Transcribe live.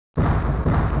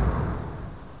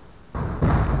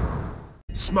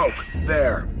Smoke,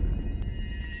 there.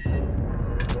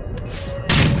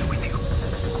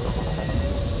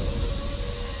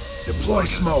 Deploy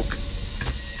smoke.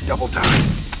 Double time.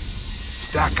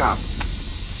 Stack up.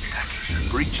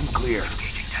 Breach and clear.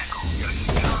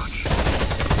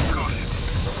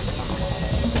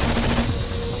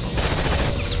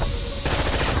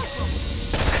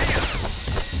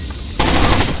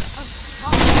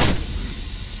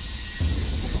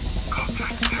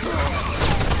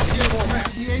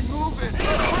 He ain't moving.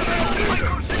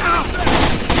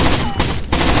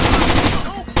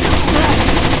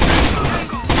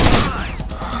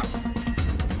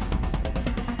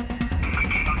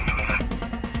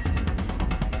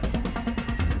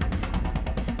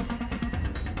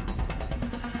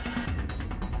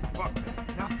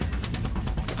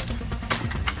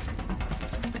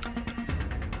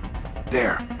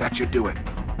 There, that should do it.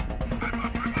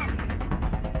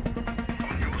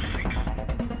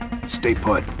 Stay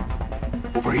put.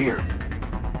 Over here.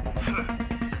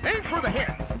 Aim for the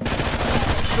head.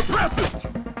 Suppress it.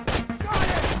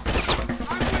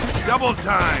 Double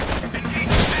time.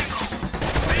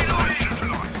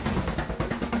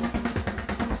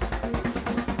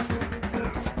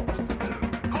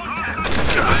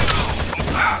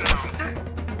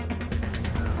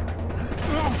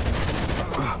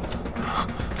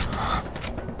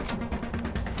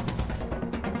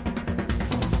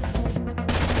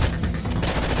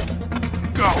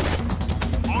 Go!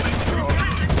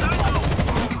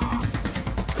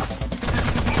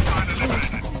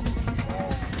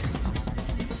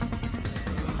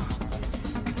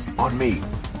 On me.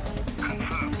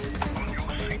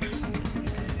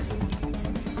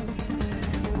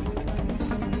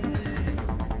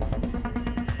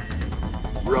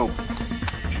 Rope.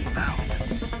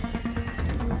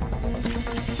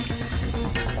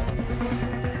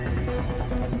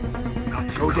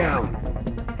 Go down.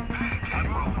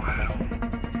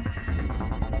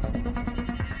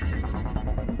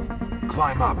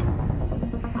 Climb up.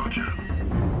 Roger.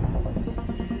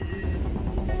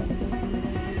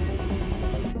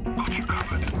 Got you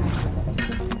covered.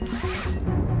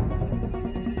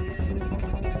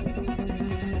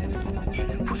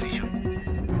 In position.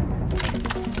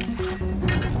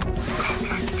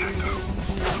 Contact Tango.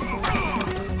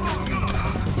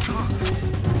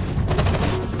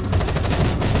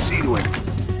 See to it.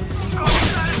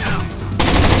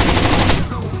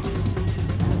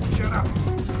 Shut up.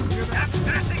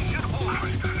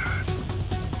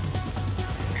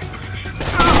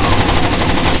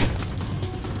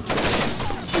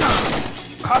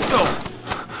 Hustle!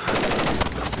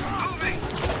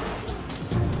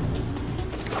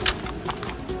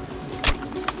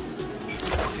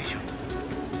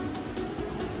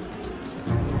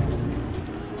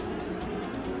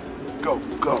 Go,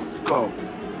 go, go.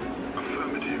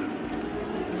 Affirmative.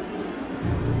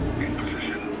 In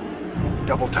position.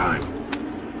 Double time.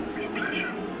 With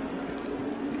pleasure.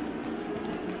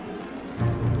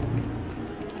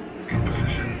 In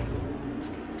position.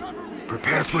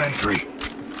 Prepare for entry.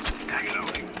 Tag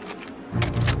loading.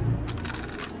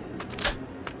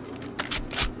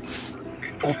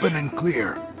 Open and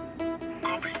clear.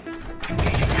 Copy.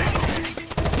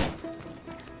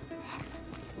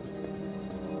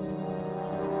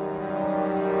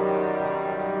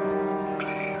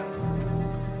 Clear.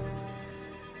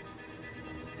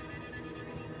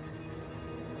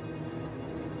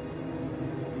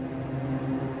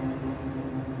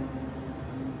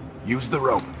 Use the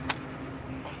rope.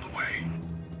 On the way.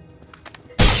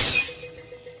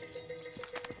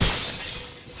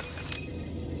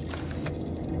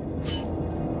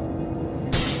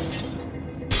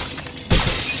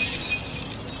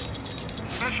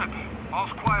 Bishop,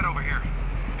 all's quiet over here.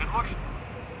 It looks...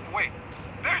 Wait,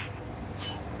 there's...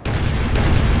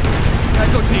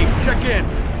 Echo team, check in.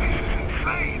 This is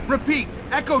insane. Repeat,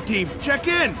 Echo team, check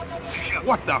in. Bishop,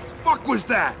 What the fuck was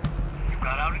that? you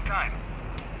got out in time.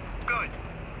 Good.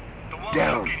 The wall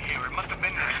Down. in here, it must have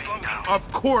been an explosion.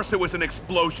 Of course it was an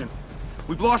explosion.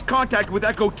 We've lost contact with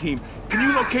Echo team. Can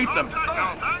you locate them? No,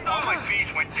 all my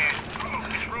feeds went dead.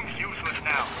 This room's useless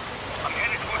now. I'm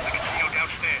headed towards the casino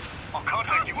downstairs. I'll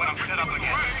contact you when I'm set up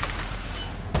again.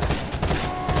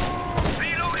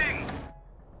 Reloading!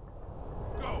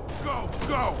 Go, go,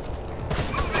 go!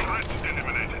 Threat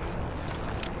eliminated.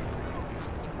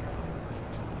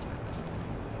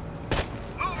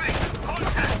 Moving!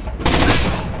 Contact!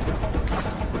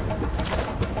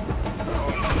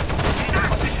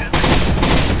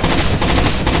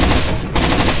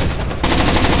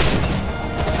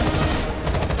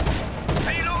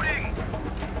 Reloading!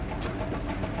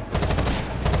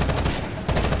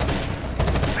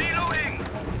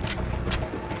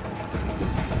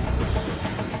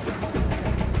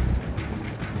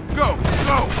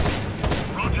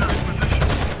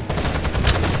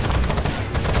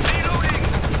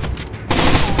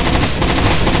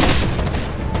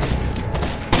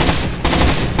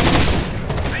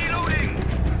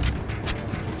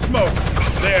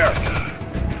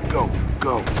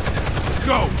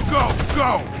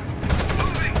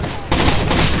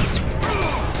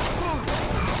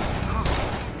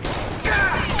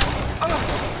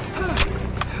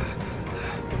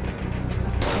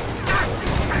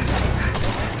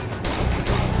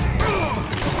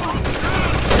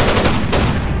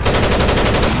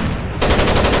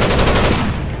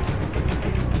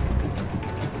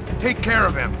 Take care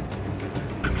of him.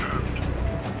 Confirmed.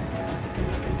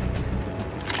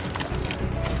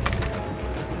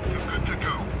 You're good to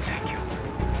go. Thank you.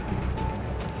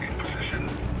 In position.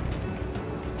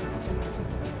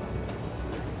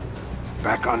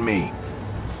 Back on me.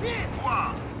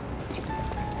 Fire!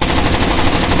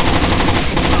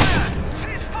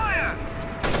 Cease fire!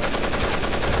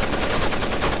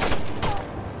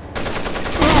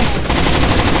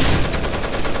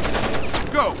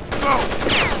 Go! Go!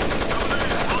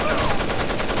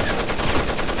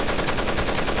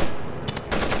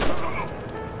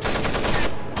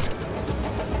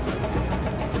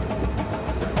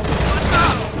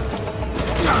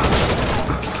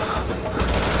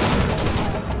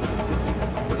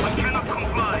 I cannot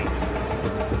comply.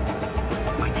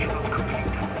 I cannot complete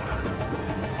that order.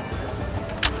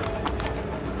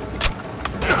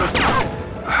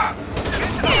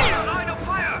 Line of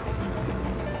fire!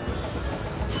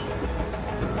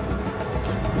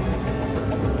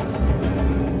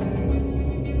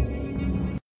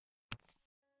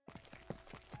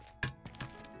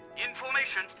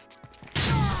 Information.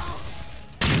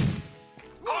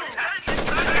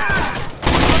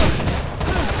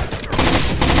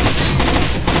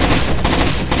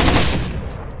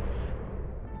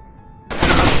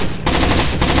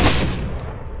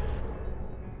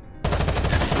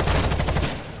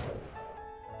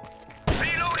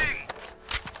 Reloading!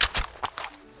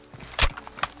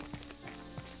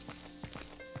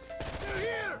 They're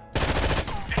here!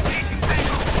 Engaging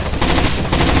tango!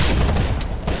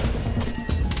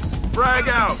 Frag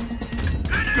out!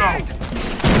 Go!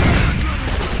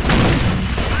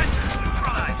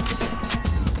 Neutralized!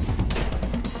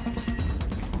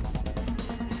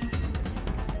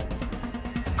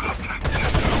 Contact!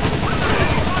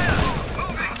 Fire!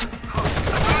 Moving! Advancing flag!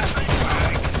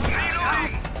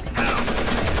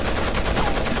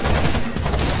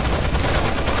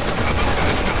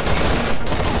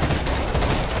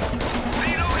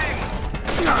 Reloading!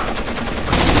 Down!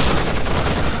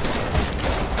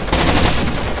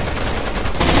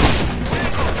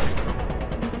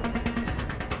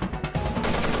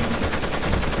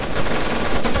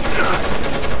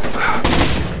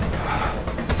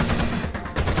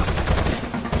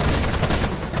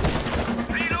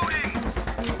 Reloading! Reloading!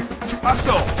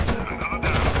 Hustle! Another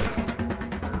down.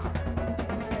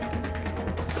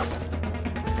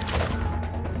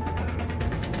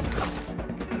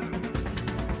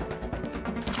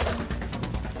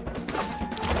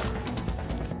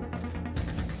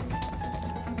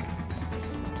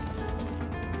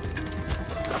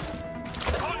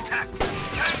 Contact!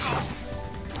 Tango!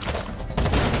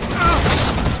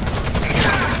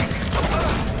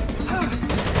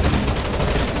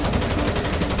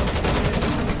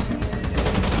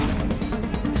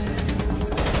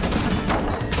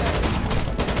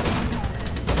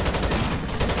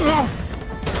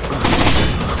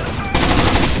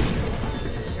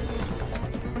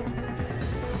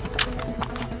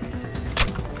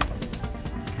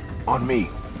 On me.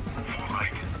 Full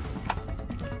light.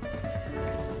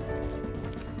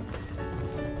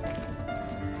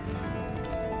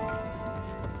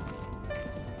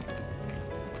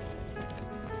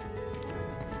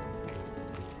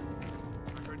 I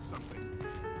heard something.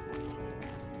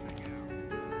 Check it out.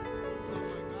 Oh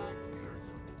my God, you heard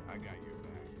something. I got your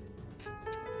back.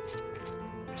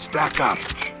 Stack up.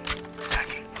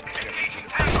 Stacking. Engaging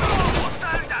tango!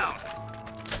 Hostile down!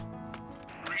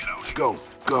 Reloading. Go,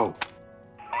 go.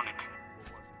 On it.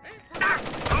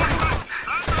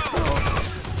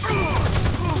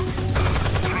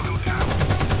 Tango down.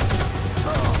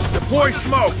 Deploy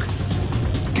smoke!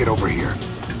 Get over here.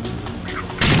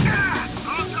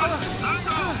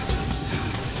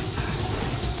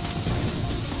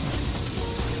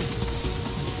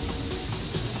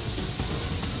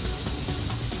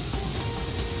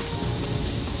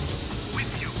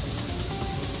 With you.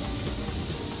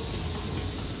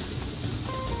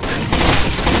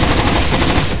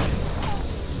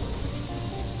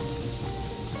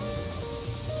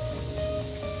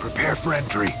 Prepare for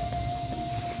entry.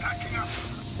 Stacking up.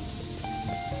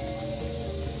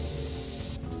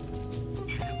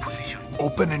 In position.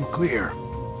 Open and clear.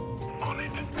 On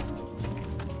it.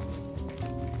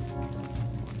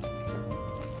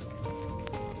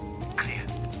 Clear.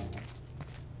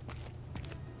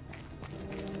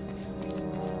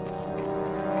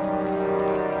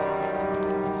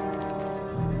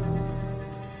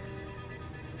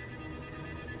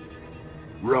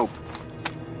 Rope.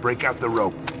 Break out the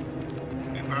rope.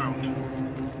 Inbound.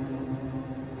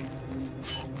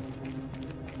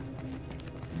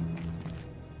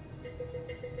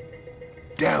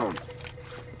 Down.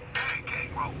 Gang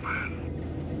rope man.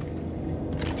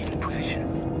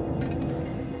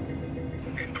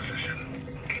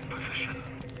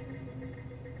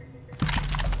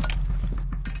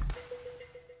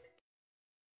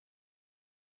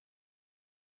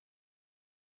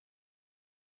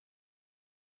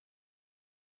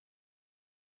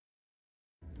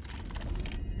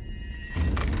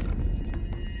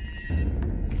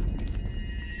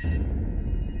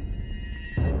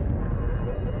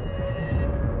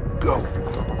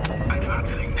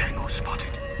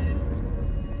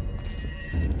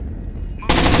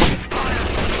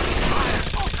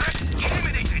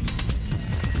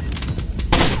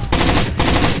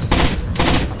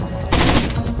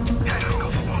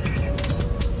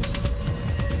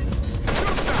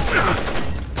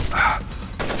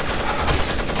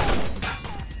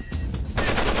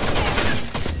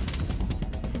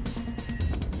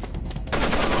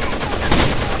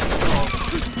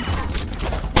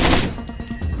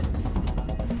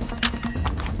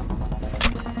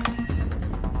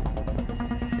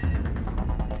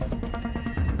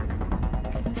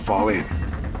 fall in.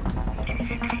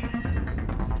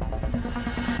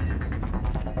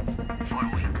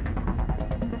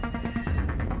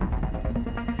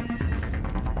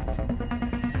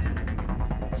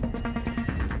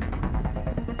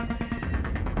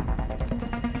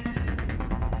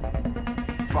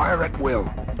 Fire at will.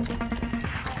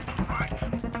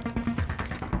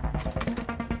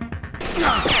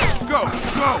 Go!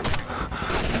 Go!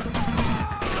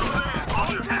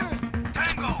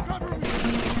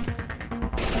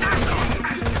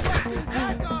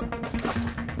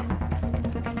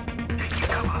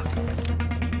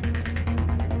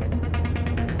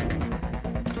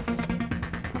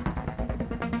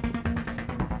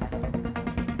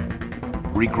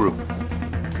 Regroup.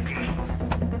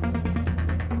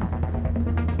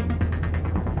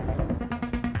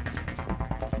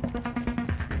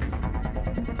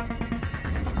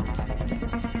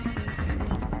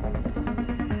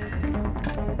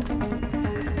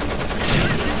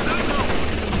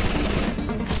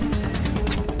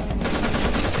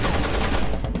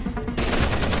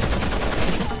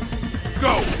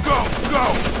 Go! Go! Go!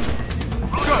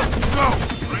 Go! Go!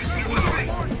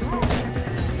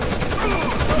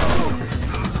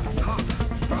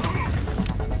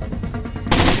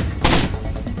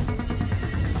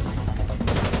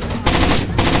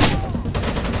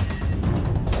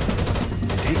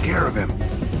 Take care of him.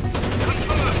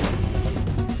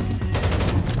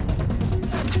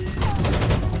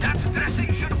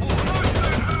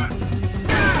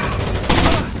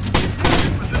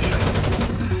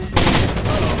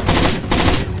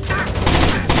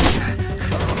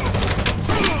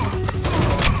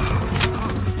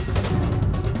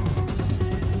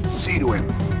 See to him.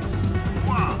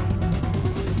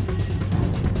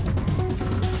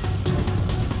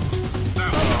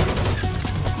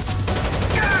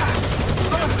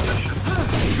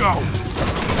 Go!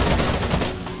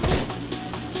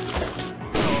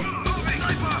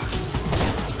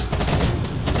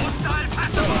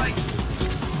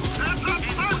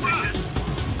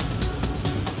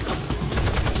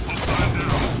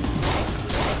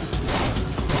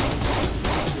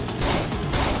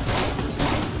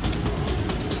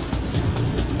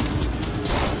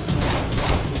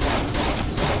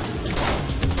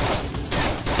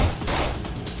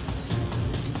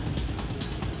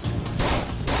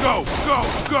 Go! Go!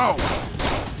 Go!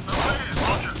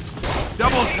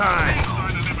 Double time!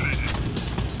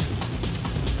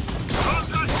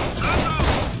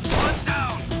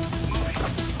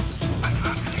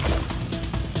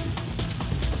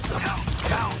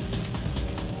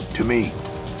 To me.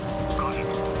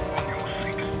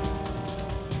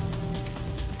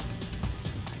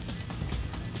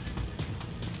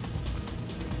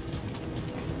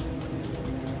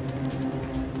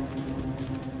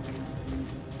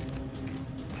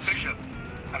 Bishop,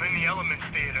 I'm in the Elements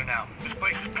Theater now. This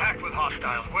place is packed with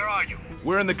hostiles. Where are you?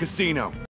 We're in the casino.